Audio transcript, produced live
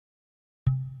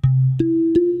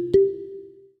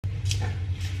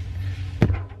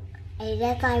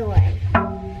Yes, I would.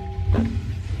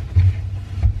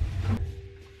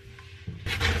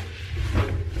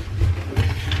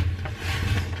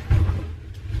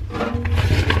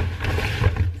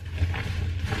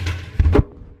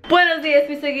 Buenos dias,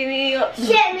 Mr. Gimme.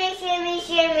 Shimmy, shimmy,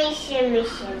 shimmy, shimmy,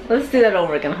 shimmy. Let's do that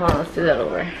over again. Hold on, let's do that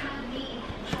over.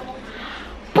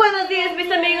 Buenos dias,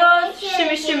 mis amigos.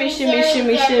 Shimmy, shimmy, shimmy,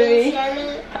 shimmy, shimmy.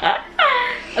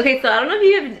 Okay, so I don't know if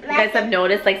you guys have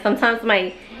noticed, like sometimes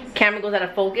my camera goes out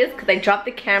of focus because I dropped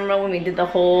the camera when we did the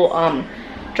whole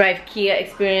drive Kia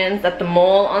experience at the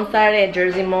mall on Saturday at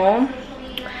Jersey Mall.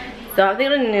 So I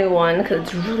think a new one because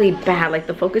it's really bad. Like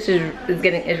the focus is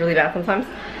really bad sometimes.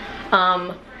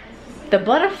 The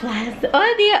butterflies.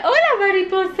 Oh, diga hola,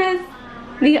 mariposas.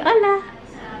 Diga hola.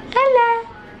 Hola.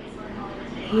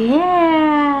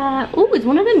 Yeah. Ooh, is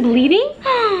one of them bleeding?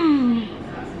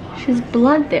 She's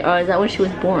blood there. Oh, is that when she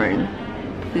was born?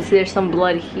 You see there's some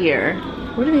blood here.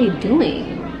 What are they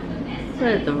doing?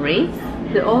 What is the race?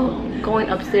 They're all going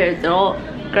upstairs. They're all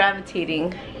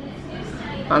gravitating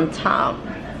on top.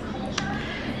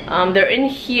 They're in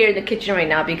here in the kitchen right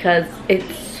now because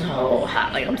it's so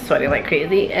hot. Like I'm sweating like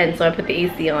crazy, and so I put the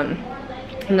AC on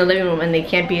in the living room and they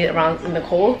can't be around in the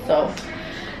cold, so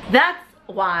that's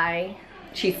why.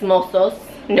 Chismosos,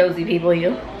 nosy people,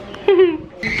 you.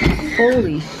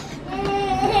 Holy.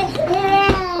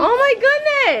 Oh my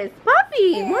goodness,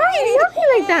 Puppy, why are you looking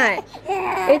like that?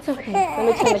 It's okay. Let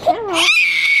me turn the camera off.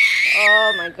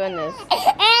 Oh my goodness.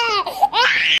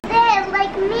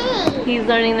 Like me. He's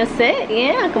learning to sit?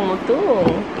 Yeah, como tú.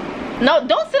 No,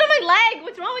 don't sit on my leg.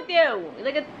 What's wrong with you? You're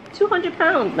like a 200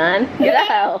 pounds, man. Get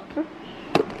out.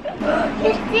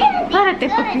 Párate,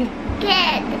 Puppy.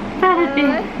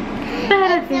 Párate.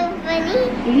 That's so funny.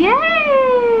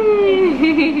 Yay!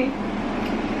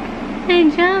 Good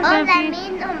job, Oh, Puppy. that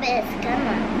means nombre es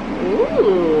Gunner.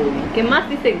 Ooh, ¿qué más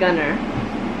dice Gunner?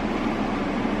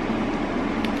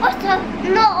 Oso,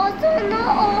 no oso, no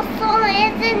oso,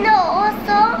 ese no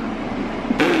oso.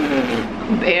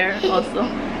 Bear, oso.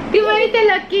 ¡Qué bonita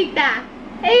loquita!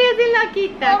 Ella es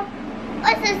loquita.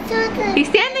 Oso, He's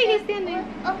standing, he's standing.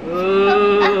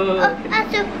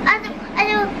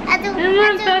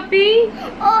 Puppy.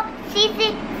 Oh, sí.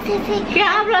 ¿Qué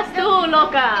hablas tú,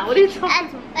 loca? What are you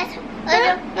talking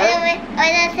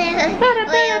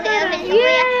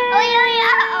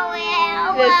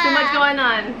There's too much going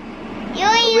on.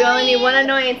 We only need one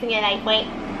annoyance in your life, wait.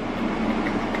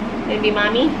 Maybe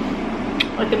mommy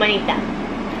or tu manita?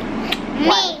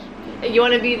 Me. You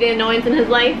want to be the annoyance in his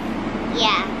life?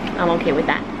 Yeah. I'm okay with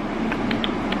that.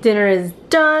 Dinner is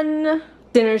done.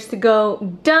 Dinner's to go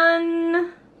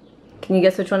done. Can you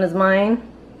guess which one is mine?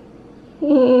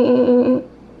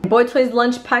 BOYTOY's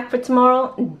lunch pack for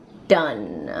tomorrow,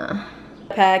 done.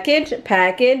 Package,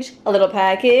 a little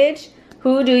package.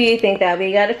 Who do you think that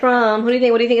we got it from? Who do you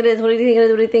think? What do you think it is? What do you think it is?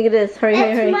 What do you think it is? Hurry,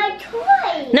 hurry, hurry. It's my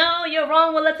toy. No, you're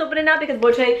wrong. Well, let's open it now because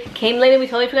BOYTOY came late and we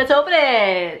totally forgot to open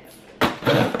it.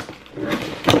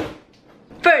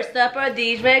 First up are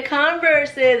these red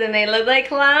Converses, and they look like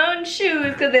clown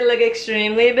shoes because they look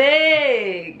extremely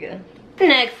big.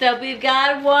 Next up, we've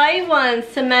got white ones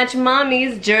to match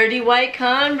mommy's dirty white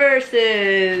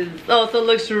Converses. Also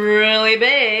looks really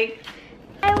big.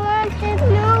 I want this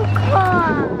new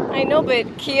car. I know, but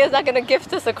Kia's not gonna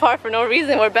gift us a car for no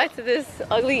reason. We're back to this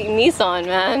ugly Nissan,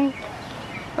 man.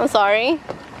 I'm sorry.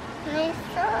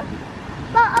 Nissan?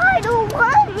 But I don't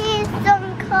want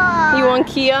Nissan car. You want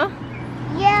Kia?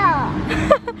 Yeah.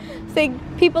 Say,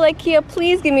 people like Kia,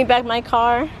 please give me back my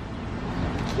car.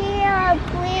 Kia,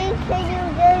 please can you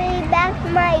give me back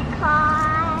my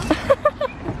car?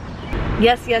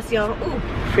 Yes, yo. Ooh,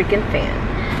 freaking fan.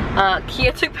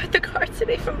 Kia took back the car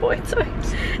today from BOYTOY.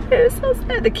 It was so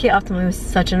sad. The Kia Optima was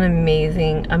such an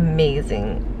amazing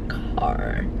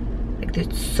car. Like,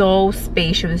 it's so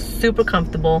spacious, it was super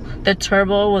comfortable. The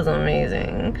turbo was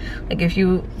amazing. Like, if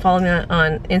you follow me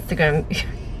on Instagram,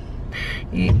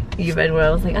 you read where I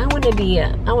was like, I want to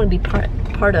be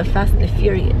part of Fast and the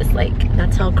Furious. Like,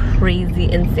 that's how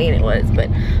crazy insane it was. But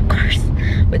of course,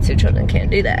 with 2 children, can't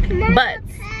do that. But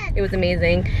it was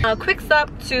amazing. A quick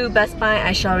stop to Best Buy.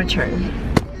 I shall return.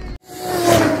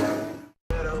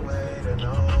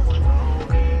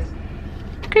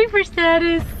 Creeper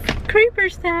status. Creeper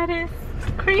status.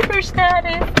 Creeper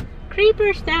status.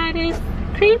 Creeper status.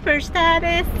 Creeper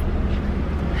status.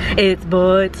 It's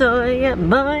BOYTOY,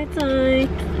 BOYTOY.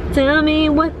 Tell me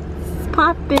what's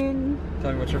poppin'.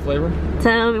 Tell me what's your flavor?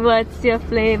 Tell me what's your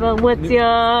flavor. What's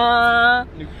your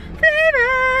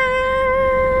flavor?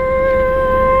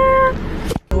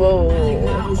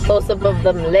 Whoa. Close up of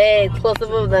them legs. Close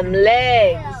up of them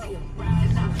legs.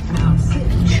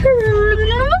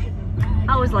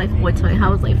 How was life, Boytoy?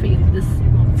 How was life for you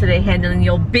today, handling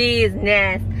your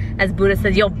business? As Buddha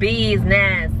says, your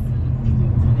business.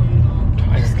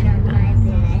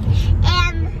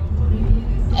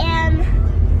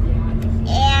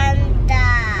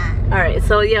 Alright,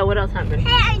 so yeah, what else happened?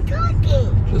 Hey, I'm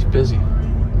talking. Just busy.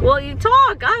 Well, you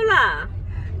talk, habla.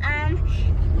 And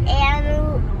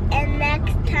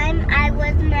next time I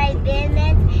was my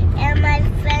business, and my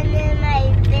friend in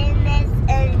my business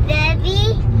is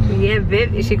Vivi. Yeah,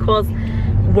 Viv, she calls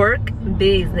work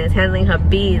business, handling her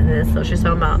business. So she's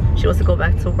talking about she wants to go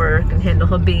back to work and handle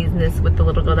her business with the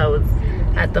little girl that was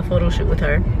at the photo shoot with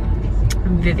her,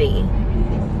 Vivi.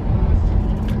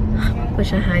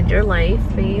 Wish I had your life,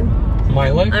 babe.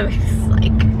 My life? I was just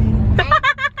like, I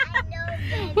know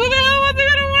who the hell was it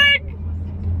gonna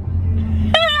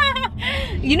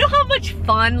work? You know how much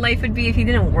fun life would be if you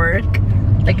didn't work?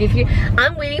 Like if you,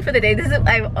 I'm waiting for the day. This is,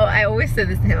 I always said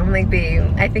this to him. I'm like, babe,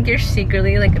 I think you're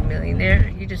secretly like a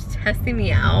millionaire. You're just testing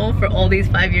me out for all these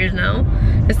 5 years now,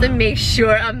 just to make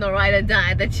sure I'm the ride or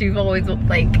die that you've always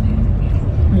like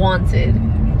wanted.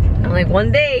 I'm like,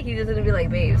 one day he's just gonna be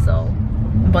like, babe, so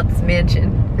I bought this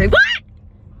mansion. I'm like, what?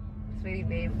 Sweetie,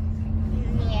 babe.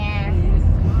 Yeah.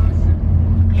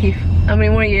 How many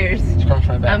more years? How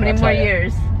many more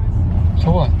years? So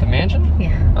what? The mansion?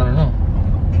 Yeah. I don't know.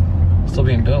 Still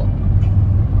being built.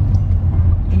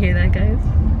 You hear that, guys?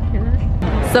 Hear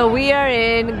that? So we are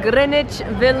in Greenwich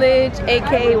Village,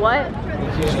 aka what?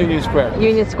 Union Square.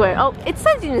 Union Square. Oh, it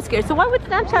says Union Square. So why would the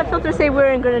Snapchat filter say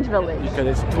we're in Greenwich Village? Because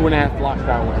it's 2.5 blocks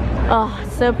that way. Oh,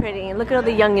 so pretty. Look at all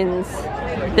the youngins.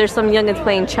 There's some youngins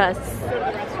playing chess.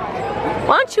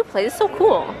 Why don't you play? It's so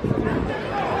cool.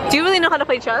 Do you really know how to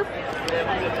play chess?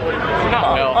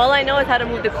 Not well. All I know is how to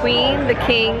move the queen, the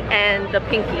king, and the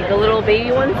pinky. The little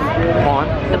baby ones. Pawn.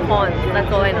 The pawns.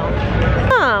 That's all I know.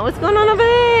 Huh, what's going on over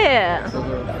there?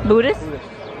 Buddhist?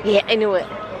 Yeah, I knew it.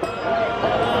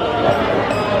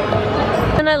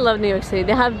 And I love New York City.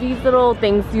 They have these little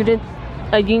things.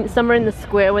 Somewhere in the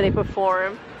square where they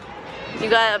perform. You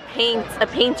got a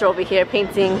painter over here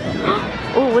painting.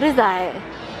 Oh, what is that?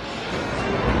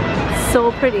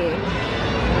 So pretty.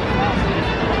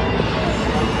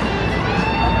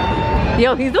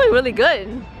 Yo, he's doing really good.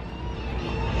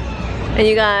 And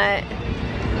you got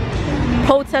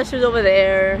protesters over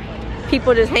there,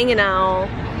 people just hanging out,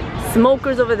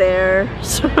 smokers over there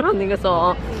surrounding us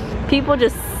all. People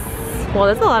just, well,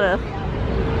 there's a lot of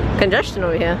congestion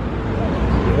over here.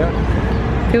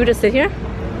 Yeah. People just sit here?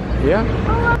 Yeah.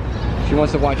 She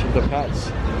wants to watch the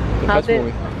Pets. The Pets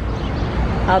movie.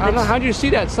 I don't know, how do you see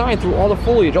that sign through all the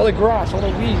foliage, all the grass, all the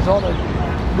weeds, all the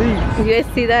leaves? You guys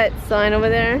see that sign over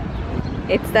there?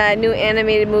 It's that new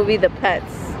animated movie, The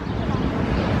Pets.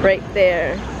 Right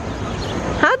there.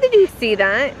 How did you see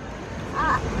that?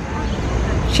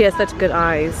 She has such good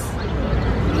eyes.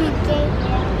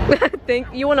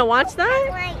 You want to watch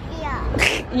that?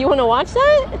 You want to watch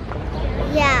that?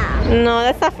 Yeah. No,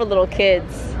 that's not for little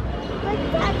kids.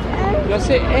 That's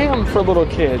the am for little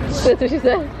kids. That's what she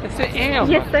said? It's the am.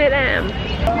 Yes, I am.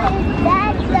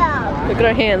 Look at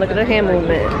her hand. Look at her hand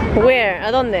movement. Where?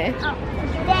 ¿A dónde? There.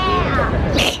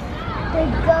 The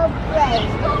go place.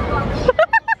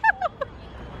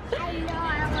 I know I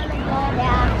want to go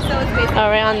there.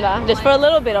 Alright, anda. Just for a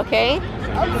little bit, okay?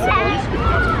 Okay.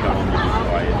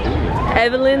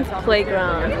 Evelyn's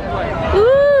playground.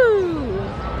 Ooh!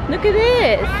 Look at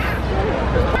this.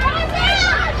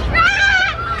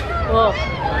 Whoa.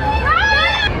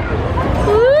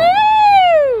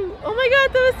 Woo! Oh my god,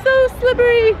 that was so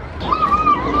slippery.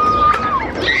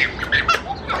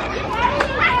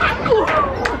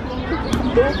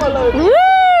 Woo!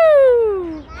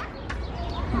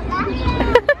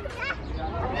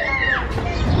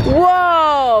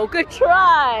 Whoa, good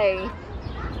try.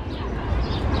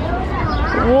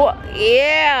 Whoa,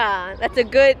 yeah, that's a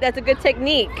good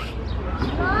technique.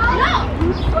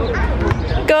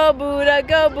 Go Buddha,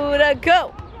 go Buddha,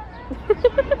 go.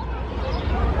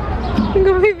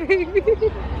 Go baby.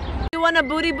 You want a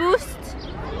booty boost?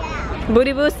 Yeah.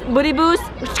 Booty boost, booty boost.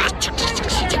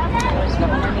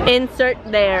 Insert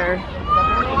there.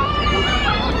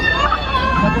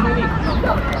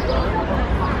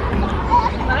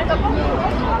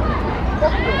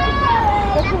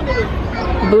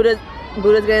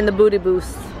 Buddha's getting the booty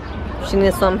boost. She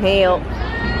needs some help.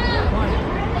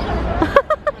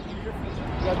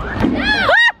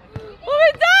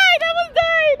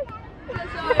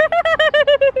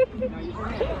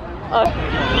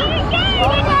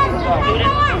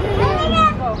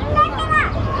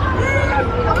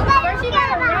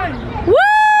 Woo!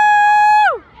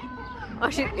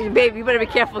 Oh, babe, you better be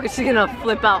careful because she's gonna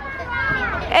flip out.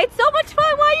 It's so much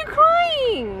fun. Why are you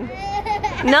crying?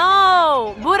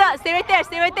 No, Buddha, stay right there.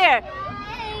 Stay right there.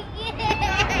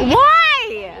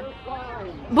 Why?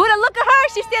 Buddha, look at her.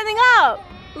 She's standing up.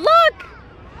 Look.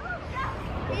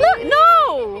 Look.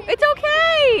 No, it's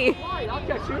okay. I'll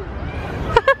catch you.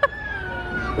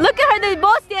 Look at her. They're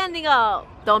both standing up.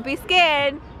 Don't be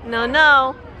scared. No,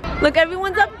 no. Look,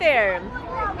 everyone's up there.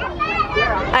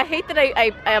 I hate that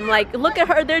I'm like, look at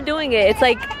her. They're doing it. It's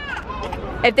like,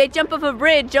 if they jump off a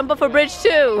bridge too. Okay.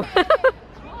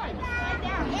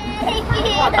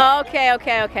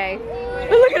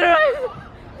 Look at her eyes.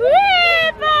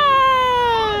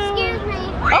 Excuse me.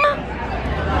 Oh.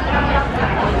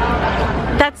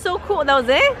 That's so cool. That was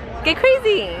it? Get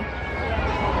crazy.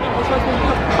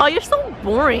 Oh, you're so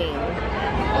boring.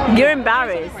 You're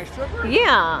embarrassed.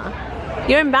 Yeah.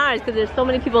 You're embarrassed because there's so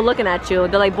many people looking at you.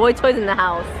 They're like, boy toys in the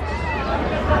house.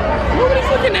 Nobody's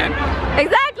looking at me.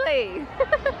 Exactly.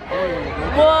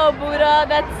 Whoa, Buddha,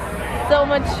 that's so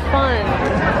much fun.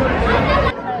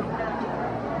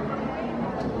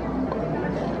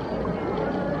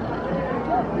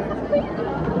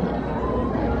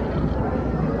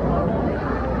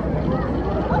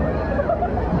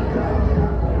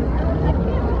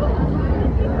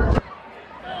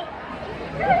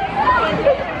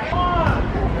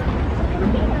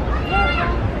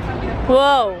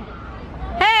 Whoa.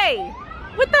 Hey,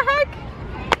 what the heck?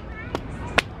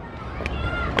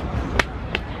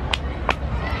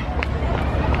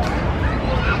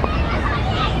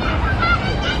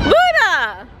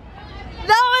 Buddha!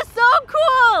 That was so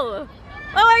cool!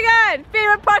 Oh my god,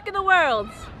 favorite park in the world.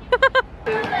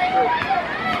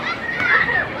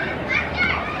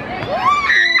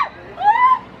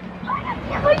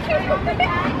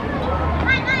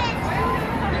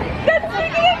 That's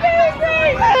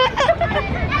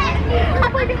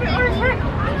freaking embarrassing!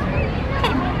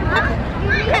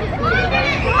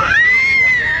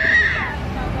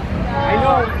 I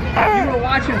know. You were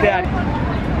watching that.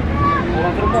 Hold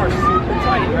on to the bar. Super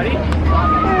tight. Ready?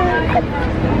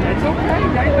 It's okay.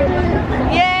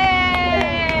 Yay!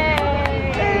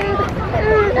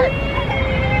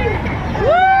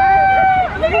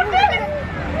 Woo! Look at this!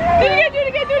 Do it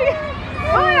again.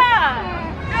 Oh yeah!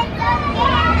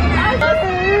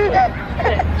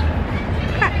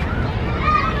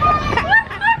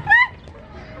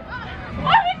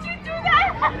 Why would you do that?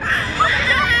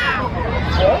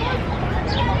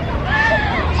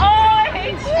 Oh, I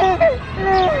hate you!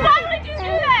 Why would you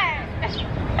do that?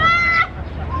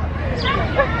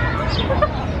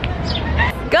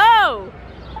 Go!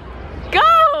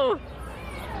 Go!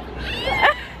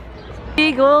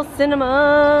 Eagle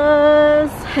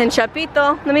Cinemas and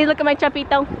Chapito. Let me look at my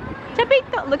Chapito.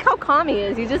 Chapito, look how calm he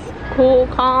is. He's just cool,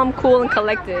 calm, cool, and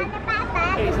collected.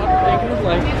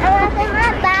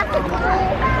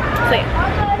 So,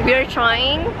 we are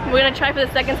trying. We're gonna try for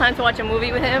the second time to watch a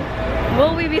movie with him.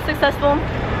 Will we be successful?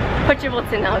 Put your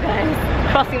votes in now, guys.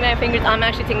 Crossing my fingers, I'm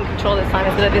actually taking control this time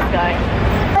instead of this guy.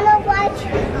 I'm gonna watch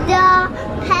the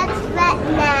Pets Vet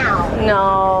now.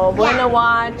 No, we're gonna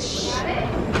watch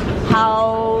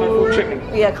how... Kung Fu Chicken.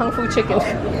 Yeah, Kung Fu Chicken. No.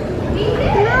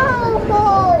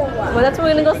 Well, that's what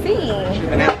we're gonna go see.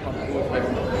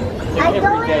 I don't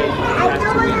want.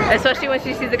 Especially when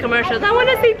she sees the commercials. I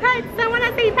wanna see pets, I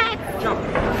wanna see pets.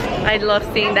 I love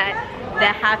seeing that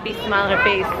happy smile on her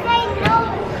face.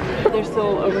 They're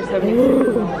still over 70.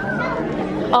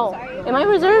 Oh, am I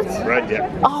reserved? Right, yeah.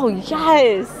 Oh,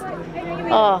 yes.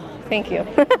 Oh, thank you.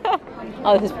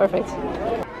 Oh, this is perfect.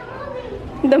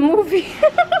 The movie.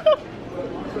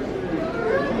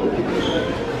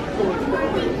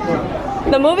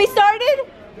 The movie started?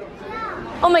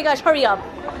 Oh my gosh, hurry up.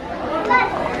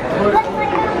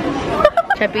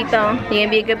 Chapito, you gonna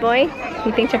be a good boy?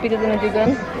 You think Chapito's gonna do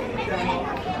good?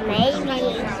 Maybe.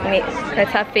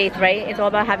 Let's have faith, right? It's all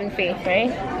about having faith, right?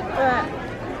 But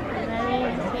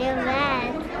I feel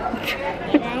bad. I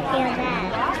feel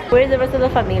bad. Where's the rest of the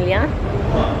familia?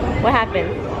 What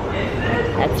happened?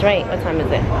 That's right, what time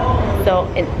is it? So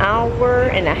an hour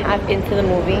and a half into the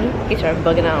movie, he started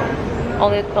bugging out.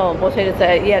 Only, BOYTOY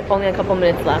said, yeah, only a couple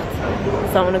minutes left.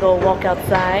 So I'm gonna go walk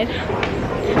outside.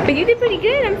 But you did pretty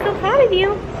good, I'm so proud of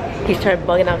you. He started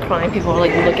bugging out, crying. People were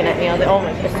like looking at me. I was like, oh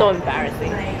my god, it's so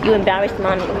embarrassing. You embarrassed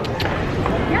mommy.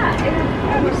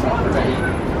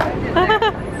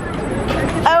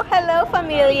 Oh, hello,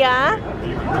 familia.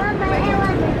 Mama, it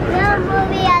was the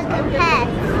movie of the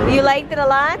pets. You liked it a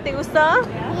lot? ¿Te gustó?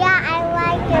 Yeah, I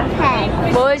like the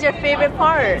pets. What was your favorite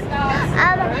part?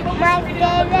 My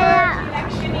favorite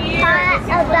part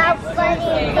about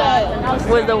funny things.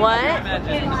 Was the what?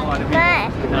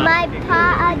 My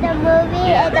part of the movie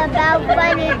is about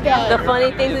funny things. The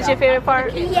funny things is your favorite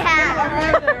part?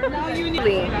 Yeah.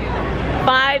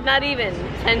 5, not even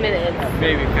 10 minutes.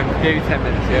 Maybe 10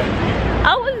 minutes, yeah.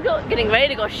 I was getting ready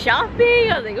to go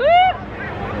shopping. I was like, woo!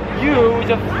 You,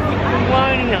 the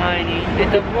whiny honey, at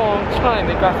the wrong time,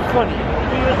 it got funny.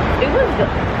 It was good.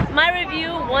 My review,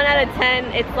 1 out of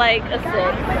 10, it's like a 6.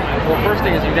 Well, first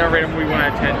thing is you never rate a movie 1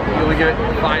 out of 10. You only give it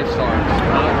 5 stars.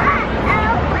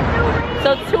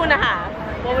 So 2.5.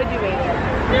 What would you rate it?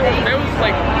 It was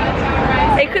like...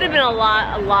 It could have been a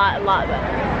lot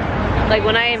better. Like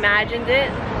when I imagined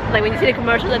it, like when you see the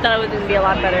commercials, I thought it was gonna be a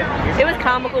lot better. It was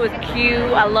comical, it was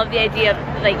cute. I love the idea of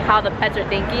like how the pets are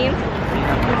thinking.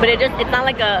 But it's not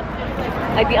like the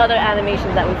other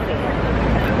animations that we've seen.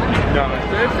 No,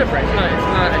 it's different. It's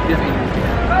not a Disney movie.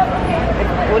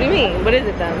 What do you mean? What is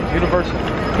it then? Universal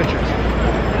Pictures.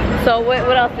 So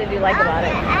what else did you like about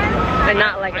it? Or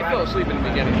not like I fell asleep in the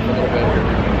beginning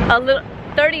a little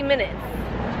bit. 30 minutes.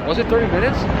 Was it 30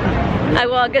 minutes?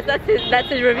 Well, I guess that's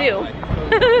his review.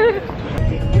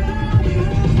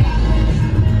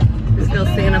 This girl's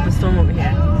singing up a storm over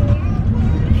here.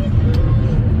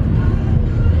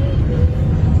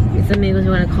 Mis amigos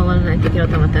van a call and I think you'll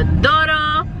with the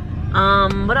Doro.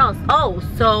 What else? Oh,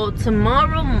 so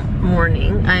tomorrow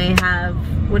morning I have,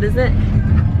 what is it?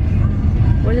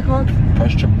 What is it called?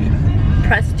 Press junket.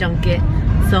 Press junket.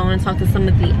 So I'm gonna talk to some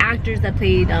of the actors that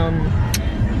played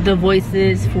the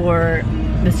voices for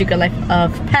The Secret Life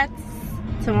of Pets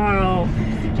tomorrow.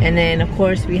 And then of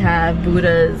course we have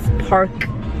Buddha's park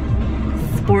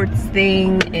sports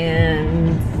thing,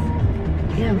 and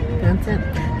yeah, that's it.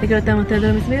 Te quedo tan with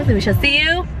mis amigos and we shall see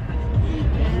you.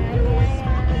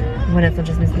 Buenas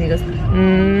noches, mis amigos.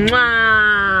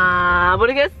 Mwah.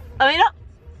 Burgers. Amira.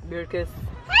 Burgers.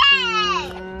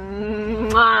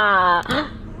 Mwah.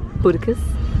 Burgers.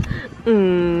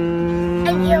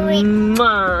 Mwah.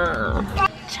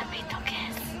 Chapito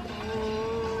kiss.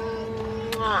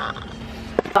 Mwah.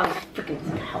 Oh, freaking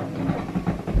help.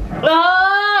 Oh!